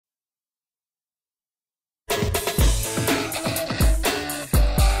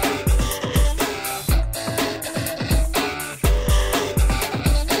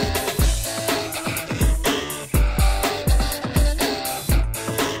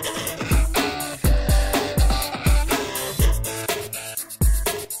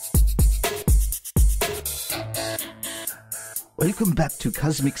Welcome back to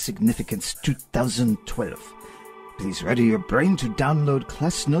Cosmic Significance 2012. Please ready your brain to download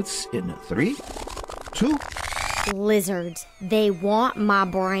class notes in 3, 2... Lizards. They want my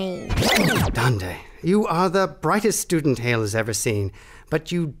brain. Dante, you are the brightest student Hale has ever seen,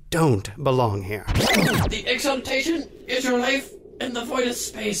 but you don't belong here. The exaltation is your life in the void of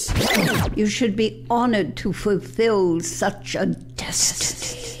space. You should be honored to fulfill such a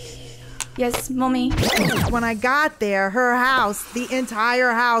destiny. Yes, Mommy. When I got there, her house, the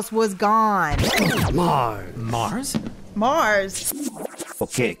entire house was gone. Mars? Mars?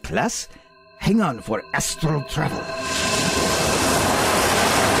 Okay, class, hang on for astral travel.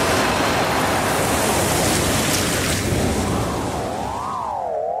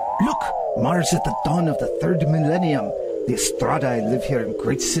 Look, Mars at the dawn of the 3rd millennium. The Astrati live here in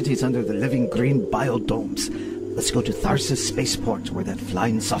great cities under the living green biodomes. Let's go to Tharsis spaceport where that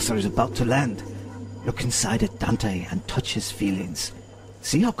flying saucer is about to land. Look inside at Dante and touch his feelings.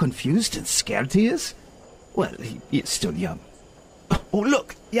 See how confused and scared he is? Well, he is still young. Oh,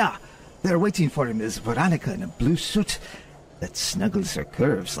 look, yeah. There waiting for him is Veronica in a blue suit that snuggles her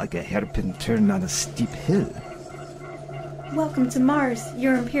curves like a hairpin turn on a steep hill. Welcome to Mars,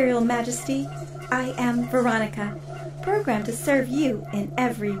 Your Imperial Majesty. I am Veronica, programmed to serve you in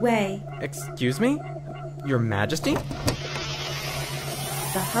every way. Excuse me? Your Majesty? The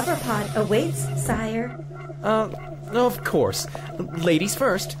hoverpod awaits, sire. Of course. Ladies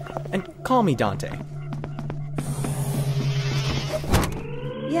first. And call me Dante.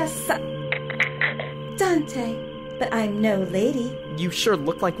 Yes, Dante. But I'm no lady. You sure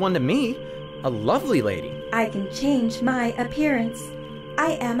look like one to me. A lovely lady. I can change my appearance.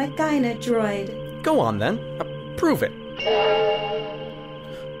 I am a gynedroid. Go on then. Prove it.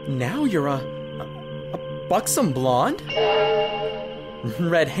 Now you're a buxom blonde?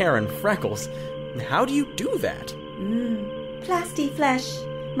 Red hair and freckles. How do you do that? Plasti-flesh.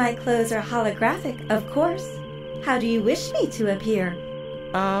 My clothes are holographic, of course. How do you wish me to appear?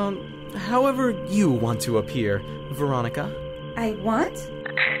 However you want to appear, Veronica. I want?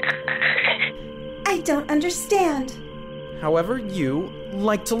 I don't understand. However you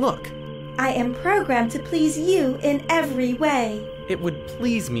like to look. I am programmed to please you in every way. It would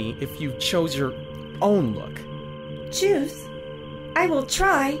please me if you chose your own look. Choose? I will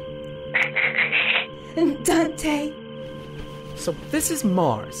try. Dante. So this is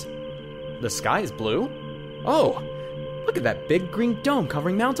Mars. The sky is blue? Oh, look at that big green dome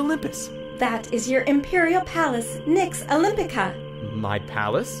covering Mount Olympus. That is your Imperial Palace, Nyx Olympica. My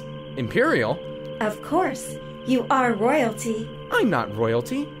palace? Imperial? Of course. You are royalty. I'm not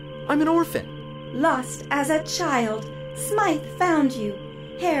royalty. I'm an orphan. Lost as a child, Smythe found you.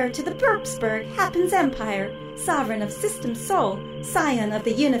 Heir to the Burpsburg Happens Empire, sovereign of System Sol, scion of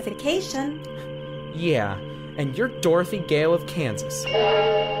the Unification. Yeah, and you're Dorothy Gale of Kansas.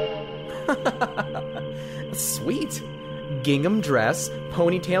 Sweet. Gingham dress,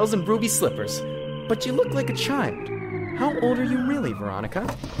 ponytails, and ruby slippers. But you look like a child. How old are you really, Veronica?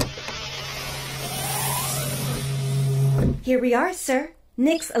 Here we are, sir.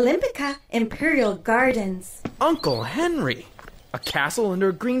 Nyx Olympica, Imperial Gardens. Uncle Henry! A castle under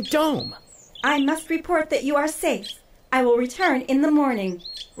a green dome. I must report that you are safe. I will return in the morning.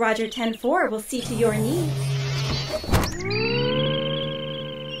 Roger 10-4 will see to your needs.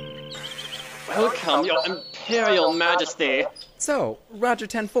 Welcome, Your Imperial Majesty. So, Roger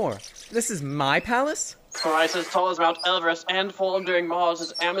 10-4, this is my palace? Twice as tall as Mount Elivis and formed during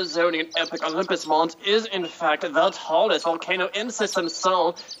Mars' Amazonian epic Olympus Mons is, in fact, the tallest volcano in System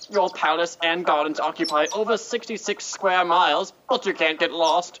Sol. Your palace and gardens occupy over 66 square miles, but you can't get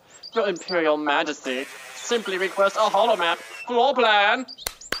lost. Your Imperial Majesty, simply request a holomap floor plan.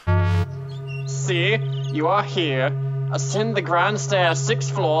 See, you are here. Ascend the grand stair 6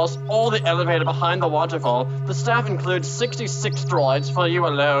 floors, or the elevator behind the waterfall. The staff includes 66 droids for you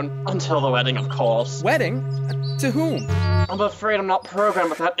alone, until the wedding, of course. Wedding? To whom? I'm afraid I'm not programmed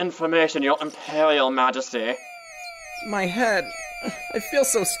with that information, Your Imperial Majesty. My head. I feel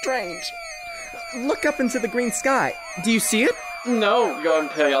so strange. Look up into the green sky. Do you see it? No, Your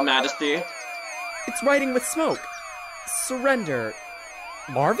Imperial Majesty. It's writing with smoke. Surrender.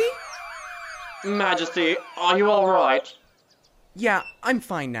 Marvy? Majesty, are you alright? Yeah, I'm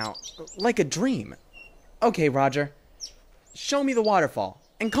fine now. Like a dream. Okay, Roger. Show me the waterfall.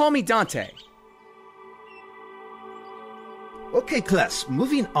 And call me Dante. Okay, class,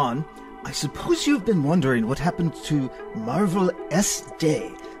 moving on. I suppose you've been wondering what happened to Marvel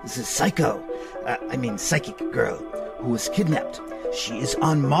S.J., the psychic girl, who was kidnapped. She is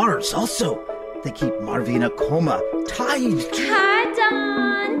on Mars also. They keep Marvy in a coma, tied to... Hi,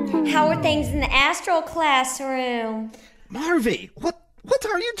 Don. How are things in the astral classroom? Marvy, what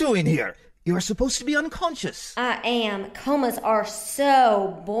are you doing here? You are supposed to be unconscious. I am. Comas are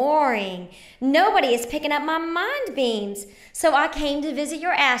so boring. Nobody is picking up my mind beams. So I came to visit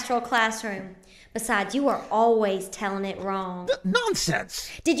your astral classroom. Besides, you are always telling it wrong.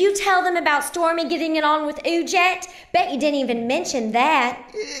 Nonsense. Did you tell them about Stormy getting it on with Ujet? Bet you didn't even mention that.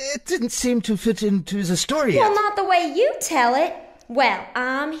 It didn't seem to fit into the story yet. Well, not the way you tell it. Well,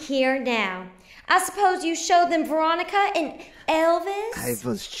 I'm here now. I suppose you showed them Veronica and Elivis? I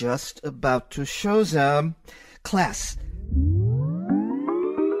was just about to show them. Class,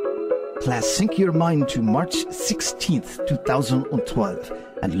 sync your mind to March 16th, 2012,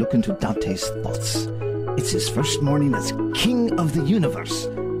 and look into Dante's thoughts. It's his first morning as king of the universe,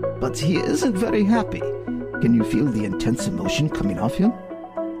 but he isn't very happy. Can you feel the intense emotion coming off him?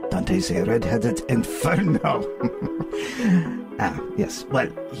 Dante's a red-headed inferno. Yes, well,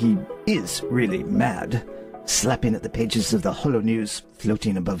 he is really mad, slapping at the pages of the Holo News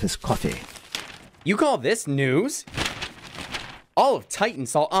floating above his coffee. You call this news? All of Titan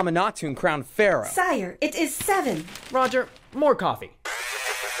saw Amanatun crowned pharaoh. Sire, it is 7. Roger, more coffee.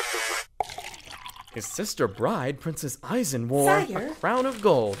 His sister bride, Princess Eisen, wore Sire? a crown of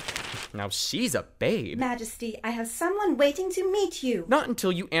gold. Now she's a babe. Majesty, I have someone waiting to meet you. Not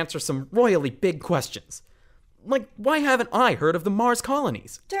until you answer some royally big questions. Like, why haven't I heard of the Mars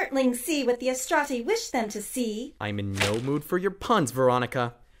colonies? Dirtlings see what the Astrati wish them to see. I'm in no mood for your puns,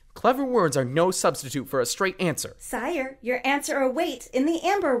 Veronica. Clever words are no substitute for a straight answer. Sire, your answer awaits in the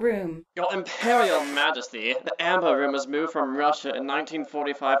Amber Room. Your Imperial Majesty, the Amber Room was moved from Russia in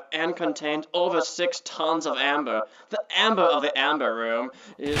 1945 and contained over 6 tons of amber. The amber of the Amber Room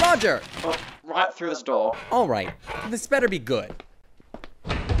is... Roger! Oh, right through this door. All right, this better be good.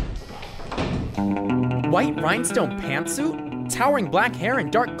 White rhinestone pantsuit? Towering black hair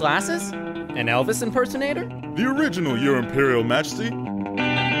and dark glasses? An Elvis impersonator? The original, Your Imperial Majesty.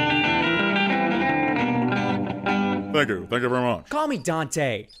 Thank you very much. Call me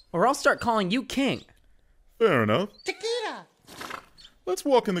Dante, or I'll start calling you King. Fair enough. Tequila! Let's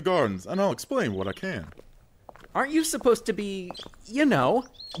walk in the gardens, and I'll explain what I can. Aren't you supposed to be,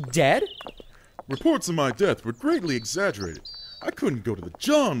 dead? Reports of my death were greatly exaggerated. I couldn't go to the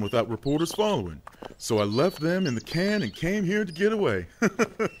John without reporters following, so I left them in the can and came here to get away.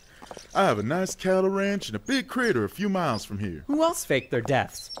 I have a nice cattle ranch and a big crater a few miles from here. Who else faked their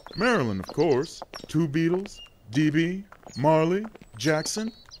deaths? Maryland, of course. 2 Beatles, DB, Marley,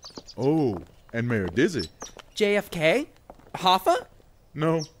 Jackson. Oh, and Mayor Dizzy. JFK? Hoffa?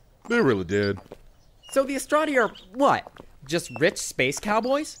 No, they're really dead. So the Astrati are what? Just rich space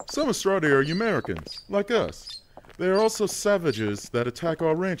cowboys? Some Astrati are Americans, like us. They are also savages that attack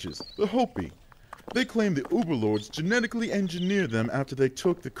our ranches, the Hopi. They claim the Uberlords genetically engineered them after they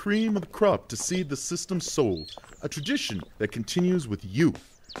took the cream of the crop to seed the system's soul, a tradition that continues with you.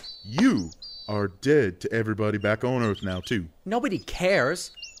 You are dead to everybody back on Earth now, too. Nobody cares.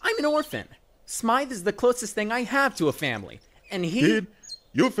 I'm an orphan. Smythe is the closest thing I have to a family, and he... Kid,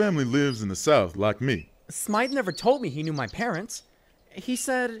 your family lives in the South like me. Smythe never told me he knew my parents. He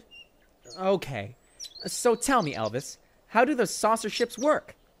said... Okay. So tell me, Elvis, how do those saucer ships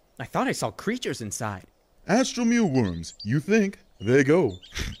work? I thought I saw creatures inside. Astral mealworms, you think? They go.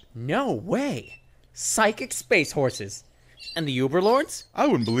 No way. Psychic space horses. And the Uberlords? I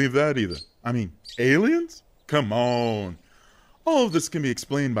wouldn't believe that either. I mean, aliens? Come on. All of this can be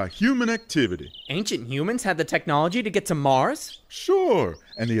explained by human activity. Ancient humans had the technology to get to Mars? Sure,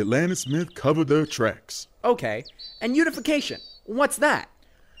 and the Atlantis myth covered their tracks. Okay, and unification, what's that?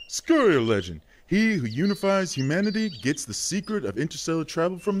 Scurrier legend. He who unifies humanity gets the secret of interstellar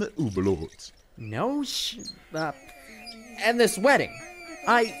travel from the Uberlords. And this wedding.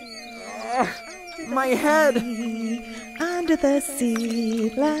 My head. Under the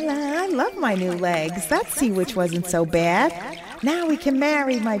sea, la la. I love my new legs. That sea witch wasn't so bad. Now we can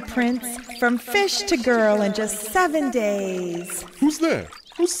marry, my prince, from fish to girl in just 7 days. Who's there?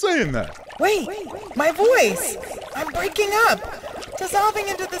 Who's saying that? Wait, my voice! I'm breaking up, dissolving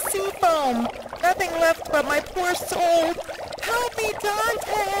into the sea foam. Nothing left but my poor soul. Help me,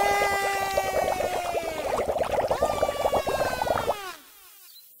 Dante!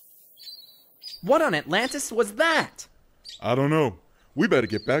 What on Atlantis was that? I don't know. We better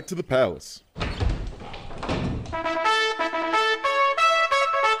get back to the palace.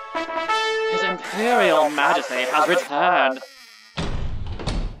 His Imperial Majesty has returned.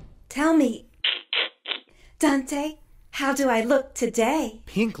 Tell me, Dante, how do I look today?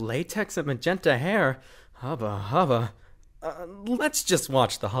 Pink latex and magenta hair. Hubba. Let's just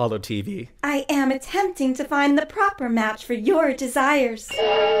watch the holo TV. I am attempting to find the proper match for your desires.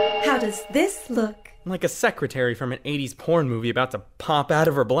 How does this look? like a secretary from an 80s porn movie about to pop out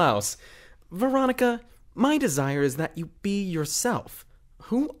of her blouse. Veronica, my desire is that you be yourself.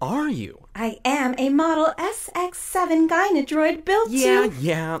 Who are you? I am a Model SX7 gynedroid built to...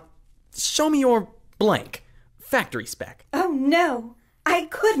 Yeah. Show me your blank. Factory spec. Oh, no. I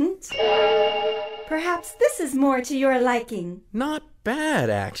couldn't. Perhaps this is more to your liking. Not bad,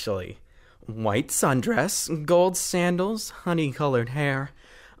 actually. White sundress, gold sandals, honey-colored hair.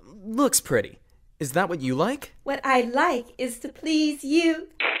 Looks pretty. Is that what you like? What I like is to please you.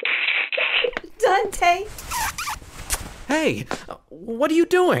 Dante! Hey, what are you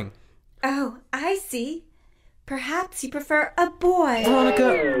doing? Oh, I see. Perhaps you prefer a boy.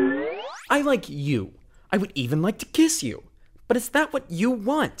 Veronica, I like you. I would even like to kiss you. But is that what you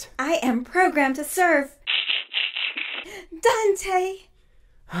want? I am programmed to serve. Dante!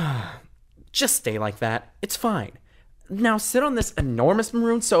 Just stay like that. It's fine. Now sit on this enormous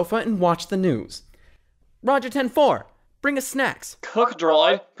maroon sofa and watch the news. Roger 10-4, bring us snacks. Cook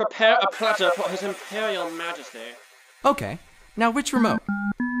droid, prepare a platter for His Imperial Majesty. Okay, now which remote?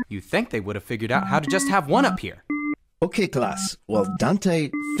 You'd think they would have figured out how to just have one up here. Okay, class. While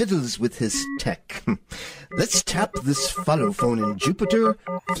Dante fiddles with his tech, let's tap this follow phone in Jupiter,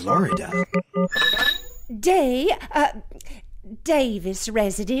 Florida. Davis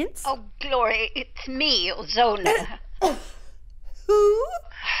residence? Oh, Gloria, it's me, Ozona. Who?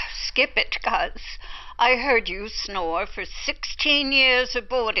 Skip it, cuz. I heard you snore for 16 years of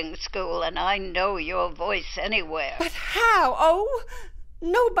boarding school, and I know your voice anywhere. But how? Oh,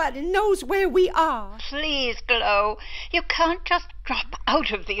 nobody knows where we are. Please, Glo, you can't just drop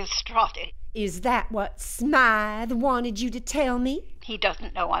out of the Astrati. Is that what Smythe wanted you to tell me? He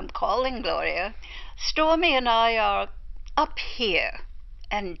doesn't know I'm calling, Gloria. Stormy and I are up here,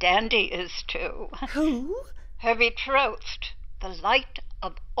 and Dandy is too. Who? Her betrothed, the light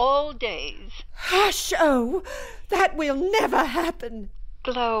of all days. Hush, oh, that will never happen.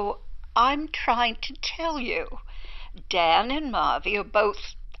 Glo, I'm trying to tell you. Dan and Marvy are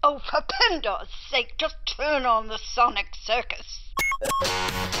both... Oh, for Pindar's sake, just turn on the Sonic Circus.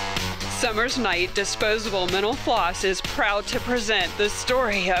 Summer's Night Disposable Mental Floss is proud to present the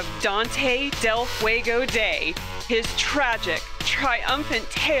story of Dante Del Fuego Day, his tragic, triumphant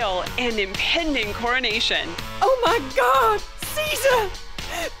tale and impending coronation. Oh my God! Caesar!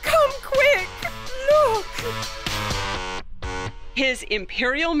 Come quick! Look! His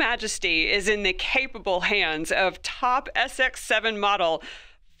Imperial Majesty is in the capable hands of top SX7 model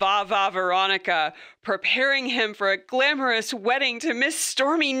Vava Veronica, preparing him for a glamorous wedding to Miss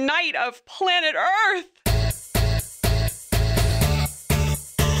Stormy Night of planet Earth.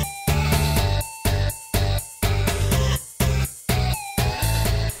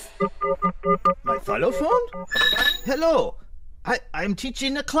 My follow phone? Hello. I'm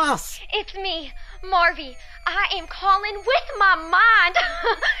teaching a class. It's me, Marvy. I am calling with my mind.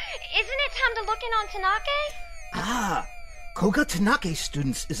 Isn't it time to look in on Tanake? Ah, Koga Tanake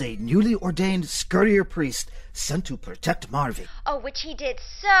students is a newly ordained scurrier priest sent to protect Marvy. Oh, which he did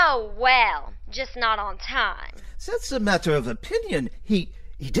so well, just not on time. That's a matter of opinion. He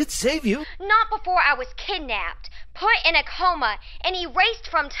did save you. Not before I was kidnapped, put in a coma, and erased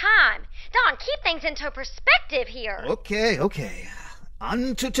from time. Don, keep things into perspective here. Okay.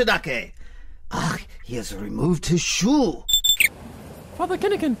 On to Tanake. Ah, he has removed his shoe. Father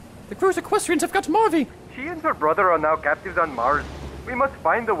Kinnigan, the crew's equestrians have got Marvy. She and her brother are now captives on Mars. We must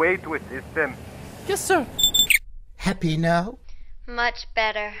find a way to assist them. Yes, sir. Happy now? Much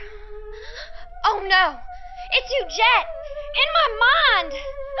better. Oh no! It's you, Jet! In my mind!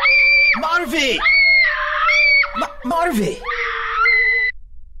 Marvy! Marvy!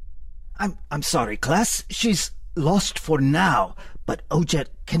 I'm sorry, class. She's lost for now, but Ojet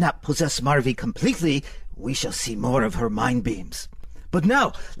cannot possess Marvy completely. We shall see more of her mind beams. But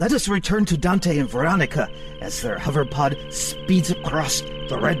now, let us return to Dante and Veronica as their hoverpod speeds across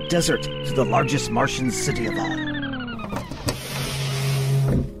the Red Desert to the largest Martian city of all.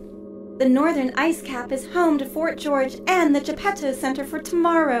 The northern ice cap is home to Fort George and the Geppetto Center for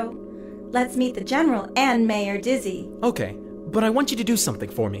tomorrow. Let's meet the General and Mayor Dizzy. Okay, but I want you to do something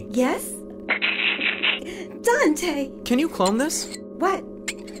for me. Yes? Dante! Can you clone this? What?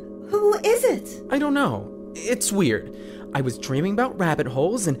 Who is it? I don't know. It's weird. I was dreaming about rabbit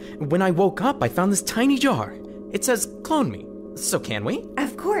holes, and when I woke up, I found this tiny jar. It says, clone me. So can we?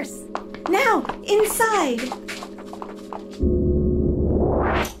 Of course. Now, inside.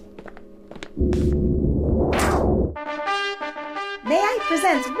 May I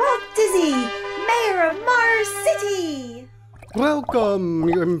present Walt Dizzy, Mayor of Mars City. Welcome,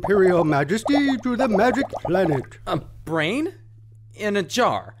 Your Imperial Majesty, to the Magic Planet. A brain? In a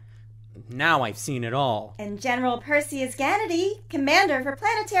jar? Now I've seen it all. And General Percy Astrati, Commander for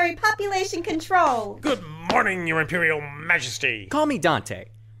Planetary Population Control. Good morning, Your Imperial Majesty. Call me Dante.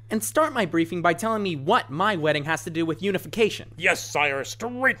 And start my briefing by telling me what my wedding has to do with unification. Yes, sire,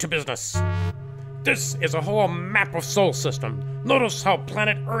 straight to business. This is a whole map of Sol system. Notice how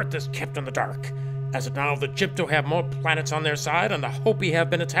planet Earth is kept in the dark. As of now, the Gypto have more planets on their side, and the Hopi have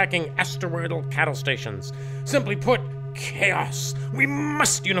been attacking asteroidal cattle stations. Simply put, chaos. We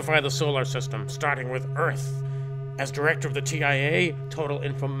must unify the solar system, starting with Earth. As director of the TIA, Total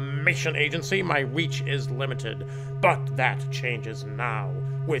Information Agency, my reach is limited. But that changes now.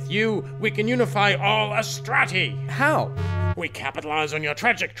 With you, we can unify all Astrati. How? We capitalize on your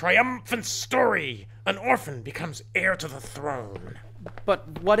tragic, triumphant story. An orphan becomes heir to the throne.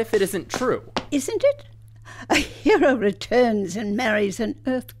 But what if it isn't true? Isn't it? A hero returns and marries an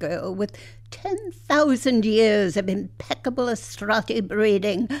Earth girl with 10,000 years of impeccable Astrati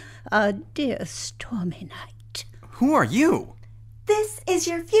breeding. Our dear stormy night. Who are you? This is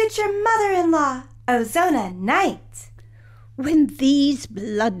your future mother-in-law, Ozona Knight. When these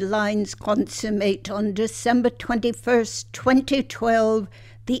bloodlines consummate on December 21st, 2012,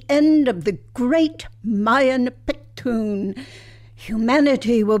 the end of the great Mayan Pictoon,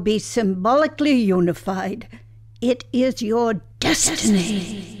 humanity will be symbolically unified. It is your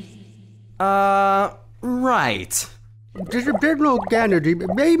destiny. Right. General Kennedy,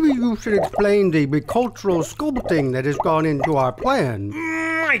 maybe you should explain the cultural sculpting that has gone into our plan.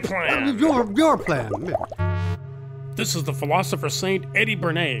 My plan! Your plan. This is the philosopher Saint Eddie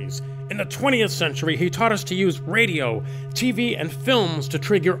Bernays. In the 20th century, he taught us to use radio, TV, and films to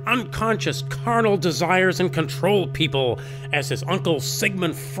trigger unconscious carnal desires and control people, as his uncle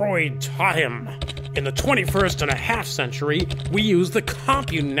Sigmund Freud taught him. In the 21st and a half century, we use the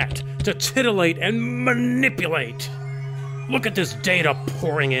CompuNet to titillate and manipulate. Look at this data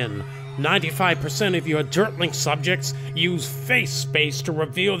pouring in. 95% of your Dirtling subjects use face space to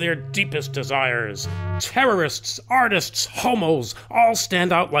reveal their deepest desires. Terrorists, artists, homos all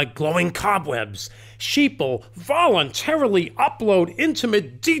stand out like glowing cobwebs. Sheeple voluntarily upload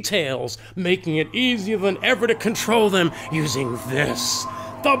intimate details, making it easier than ever to control them using this.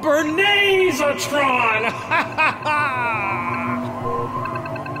 The Beranys-a-tron! Ha ha ha!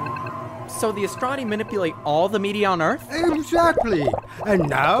 So the Astrati manipulate all the media on Earth? Exactly. And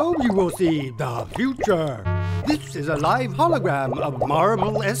now you will see the future. This is a live hologram of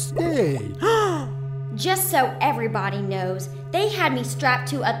Marble Escape. Just so everybody knows, they had me strapped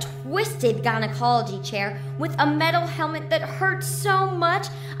to a twisted gynecology chair with a metal helmet that hurt so much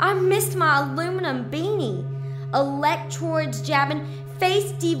I missed my aluminum beanie. Electrodes jabbing,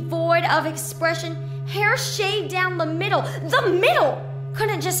 face devoid of expression, hair shaved down the middle. The middle!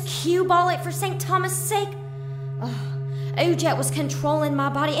 Couldn't just cue ball it for St. Thomas' sake? Ujet was controlling my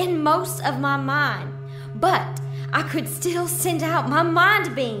body and most of my mind. But I could still send out my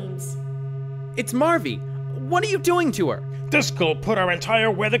mind beams. It's Marvy. What are you doing to her? Disco put our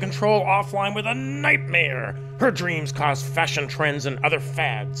entire weather control offline with a nightmare. Her dreams cause fashion trends and other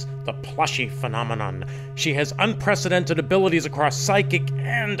fads. The plushy phenomenon. She has unprecedented abilities across psychic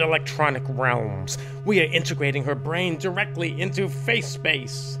and electronic realms. We are integrating her brain directly into face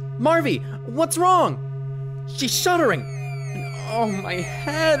space. Marvy, what's wrong? She's shuddering. And oh, my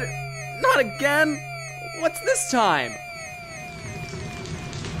head. Not again. What's this time?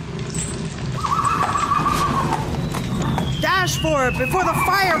 Dash for it before the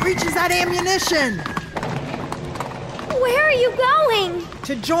fire reaches that ammunition! Where are you going?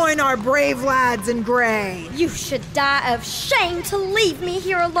 To join our brave lads in gray. You should die of shame to leave me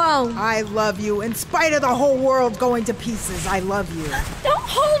here alone. I love you. In spite of the whole world going to pieces, I love you. Don't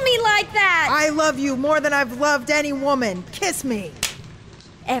hold me like that! I love you more than I've loved any woman. Kiss me.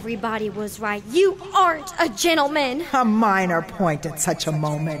 Everybody was right. You aren't a gentleman. A minor point at such a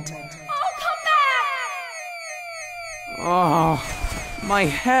moment. Oh, my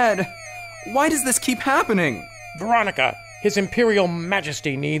head. Why does this keep happening? Veronica, His Imperial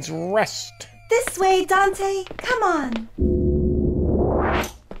Majesty needs rest. This way, Dante. Come on.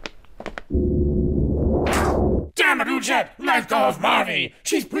 Damn it, Ujet! Let go of Marvy!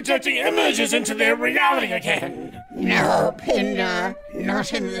 She's projecting images into their reality again! No, Pinder.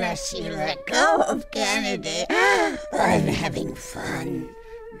 Not unless you let go of Kennedy. I'm having fun.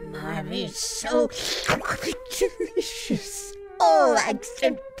 Marvy's so delicious. All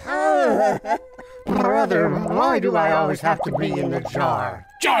extra power. Brother, why do I always have to be in the jar?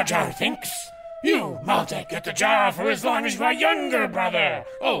 Jar Jar thinks. You, Malte, get the jar for as long as you are younger, brother.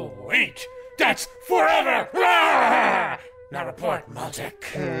 Oh, wait. That's forever! Now report,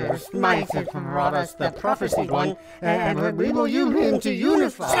 Maltek. Smythe brought us the prophesied one, and we will use him to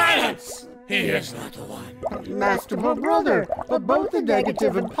unify. Silence! He is not the one. Master or brother, but both the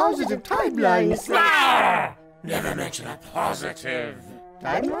negative and positive timelines. Ah! Never mention a positive.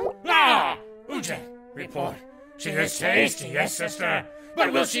 Timeline? Ah! Uje, report. She is tasty, yes, sister.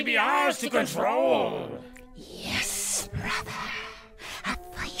 But will she be ours to control? Yes, brother. A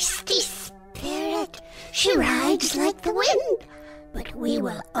feisty spirit. She rides like the wind. But we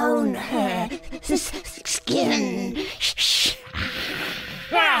will own her skin.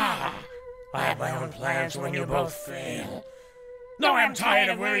 Ah! I have my own plans when you both fail. No, I'm tired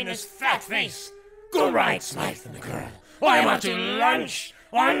of wearing this fat face. Go right, Smythe and the girl. I'm off to lunch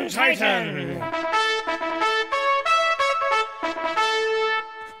on Titan.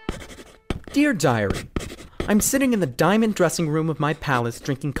 Dear Diary, I'm sitting in the diamond dressing room of my palace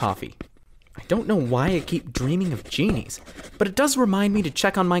drinking coffee. I don't know why I keep dreaming of genies, but it does remind me to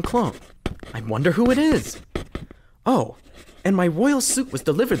check on my clone. I wonder who it is. Oh, and my royal suit was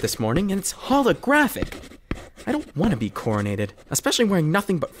delivered this morning and it's holographic. I don't want to be coronated, especially wearing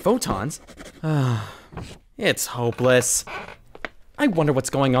nothing but photons. It's hopeless. I wonder what's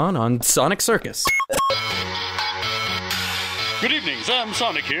going on Sonic Circus. Good evening, Sam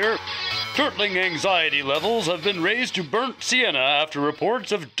Sonic here. Turtling anxiety levels have been raised to burnt sienna after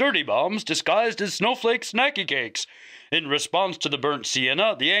reports of dirty bombs disguised as snowflake snacky cakes. In response to the burnt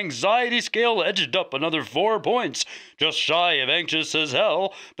sienna, the anxiety scale edged up another 4 points, just shy of anxious as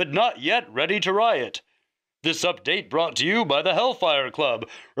hell, but not yet ready to riot. This update brought to you by the Hellfire Club,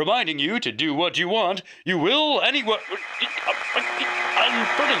 reminding you to do what you want, you will anyway.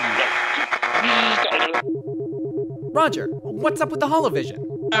 Roger, what's up with the holovision?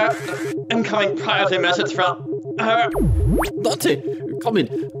 Incoming priority message from... Dante, come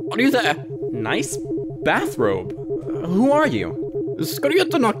in. Are you there? Nice bathrobe. Who are you?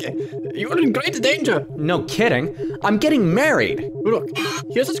 Tanake, you're in great danger. No kidding. I'm getting married. Look,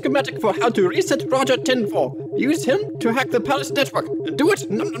 here's a schematic for how to reset Roger 10-4. Use him to hack the palace network. Do it.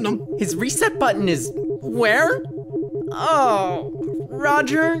 Nom. His reset button is where? Oh,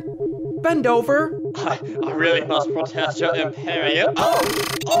 Roger, bend over. I really must protest your Imperium.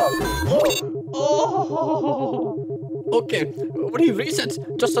 Okay, when he resets,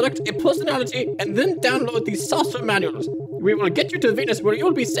 just select a personality and then download the saucer manuals. We will get you to Venus where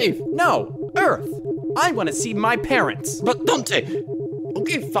you'll be safe. No, Earth. I want to see my parents. But Dante...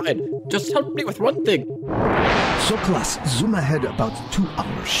 Okay, fine. Just help me with one thing. So, class, zoom ahead about 2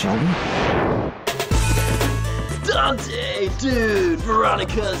 hours, shall we? Dante, dude,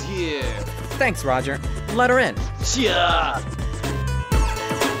 Veronica's here. Thanks, Roger. Let her in. Yeah.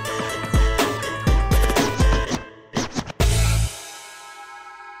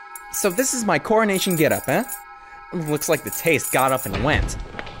 So this is my coronation getup, huh? Looks like the taste got up and went.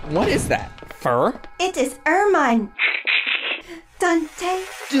 What is that? Fur? It is ermine. Dante?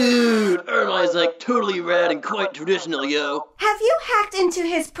 Dude, ermine's like totally rad and quite traditional, yo. Have you hacked into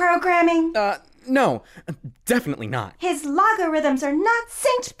his programming? No, definitely not. His logarithms are not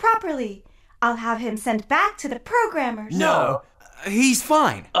synced properly. I'll have him sent back to the programmers. No, he's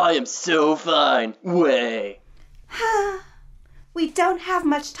fine. I am so fine. Way. We don't have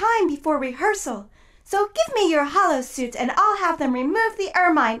much time before rehearsal, so give me your hollow suits and I'll have them remove the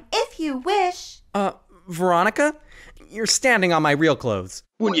ermine if you wish. Veronica? You're standing on my real clothes.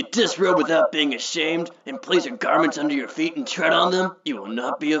 When you disrobe without being ashamed and place your garments under your feet and tread on them, you will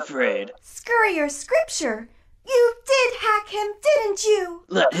not be afraid. Scurry your scripture. You did hack him, didn't you?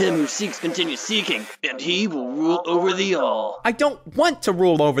 Let him who seeks continue seeking, and he will rule over the all. I don't want to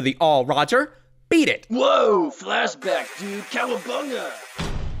rule over the all, Roger. Beat it. Whoa, flashback, dude. Cowabunga.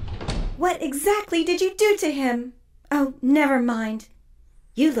 What exactly did you do to him? Oh, never mind.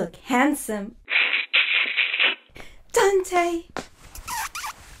 You look handsome. Dante.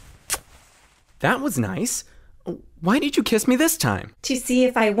 That was nice. Why did you kiss me this time? To see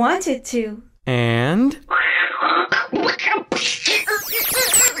if I wanted to. And?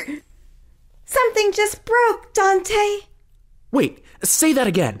 Something just broke, Dante. Wait, say that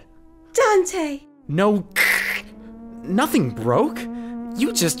again. Dante. No, nothing broke.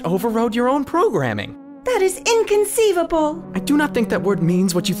 You just overrode your own programming. That is inconceivable. I do not think that word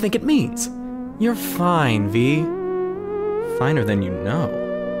means what you think it means. You're fine, V. Finer than you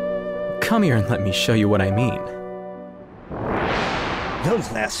know. Come here and let me show you what I mean. Well,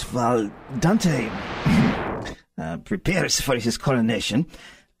 lass, while Dante prepares for his coronation,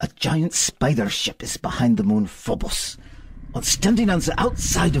 a giant spider ship is behind the moon Phobos. While standing on the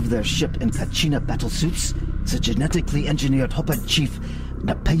outside of their ship in Kachina battlesuits, the genetically engineered Hopi chief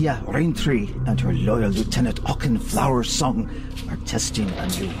Nampeya Raintree and her loyal Lieutenant Ocken Flower Song are testing a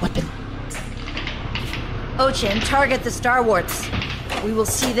new weapon. Ochin, target the starwarts. We will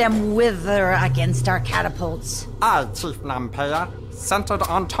see them wither against our catapults. Aye, Chief Nampeya. Centered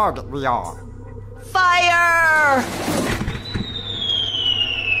on target we are. Fire!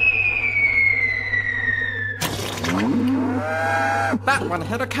 That one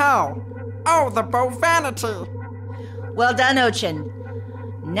hit a cow. Oh, the bow vanity. Well done, Ochin.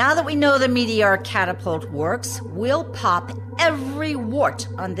 Now that we know the meteor catapult works, we'll pop every wart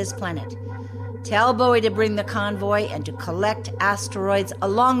on this planet. Tell Bowie to bring the convoy and to collect asteroids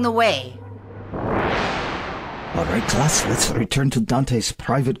along the way. All right, class, let's return to Dante's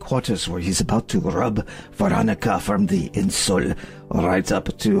private quarters where he's about to rub Veronica from the insole right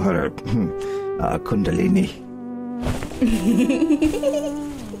up to her kundalini.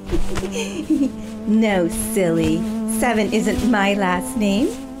 No, silly. 7 isn't my last name.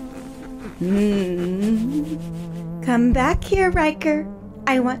 Come back here, Riker.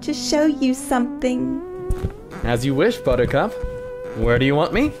 I want to show you something. As you wish, Buttercup. Where do you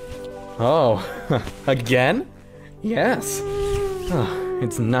want me? Oh, again? Yes. Oh,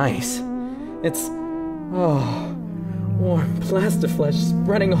 it's nice. It's... warm Plasti-flesh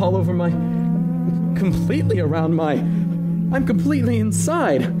spreading all over my... completely around my... I'm completely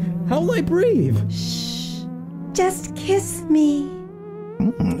inside. How will I breathe? Shh. Just kiss me.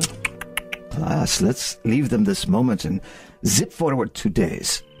 Class, let's leave them this moment and zip forward 2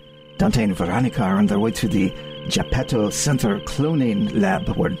 days. Dante and Veronica are on their way to the Geppetto Center cloning lab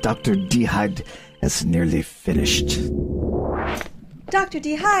where Dr. D-Hyde has nearly finished. Dr.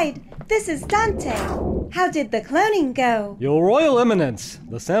 D-Hyde, this is Dante. How did the cloning go? Your Royal Eminence,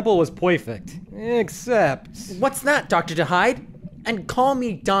 the sample was perfect. Except... What's that, Dr. D-Hyde? And call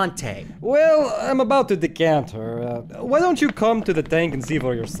me Dante. Well, I'm about to decant her. Why don't you come to the tank and see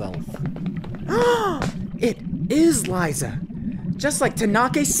for yourself? It is Liza. Just like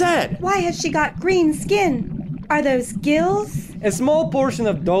Tanake said. Why has she got green skin? Are those gills? A small portion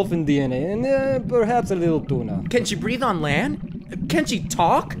of dolphin DNA and perhaps a little tuna. Can she breathe on land? Can she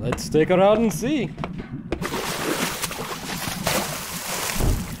talk? Let's take her out and see.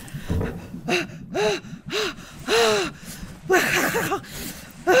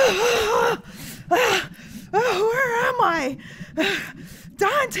 Where am I?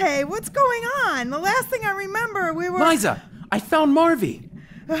 Dante, what's going on? The last thing I remember, we were... Liza, I found Marvy.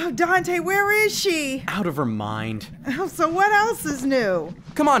 Oh, Dante, where is she? Out of her mind. Oh, so what else is new?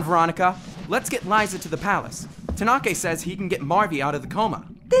 Come on, Veronica. Let's get Liza to the palace. Tanake says he can get Marvy out of the coma.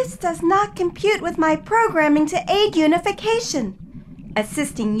 This does not compute with my programming to aid unification.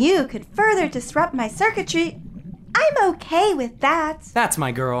 Assisting you could further disrupt my circuitry. I'm okay with that. That's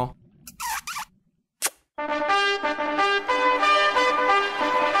my girl.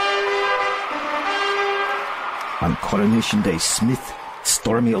 On Coronation Day, Smith,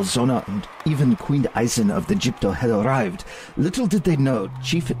 Stormy Ozona, and even Queen Eisen of the Gypto had arrived. Little did they know,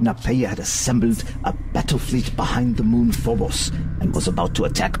 Chief Nampeya had assembled a battle fleet behind the moon Phobos and was about to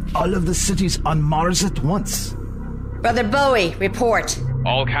attack all of the cities on Mars at once. Brother Bowie, report.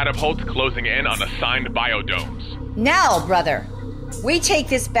 All catapults closing in on assigned biodomes. Now, brother, we take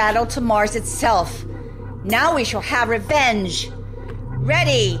this battle to Mars itself. Now we shall have revenge.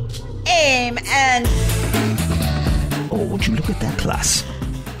 Ready, aim, and... Oh, would you look at that, class?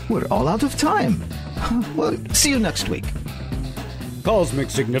 We're all out of time. Well, see you next week. Cosmic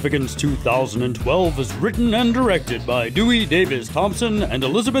Significance 2012 is written and directed by Dewey Davis Thompson and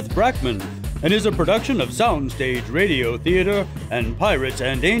Elizabeth Brackman and is a production of Soundstage Radio Theater and Pirates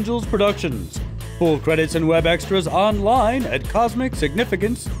and Angels Productions. Full credits and web extras online at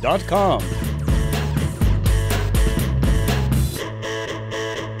CosmicSignificance.com.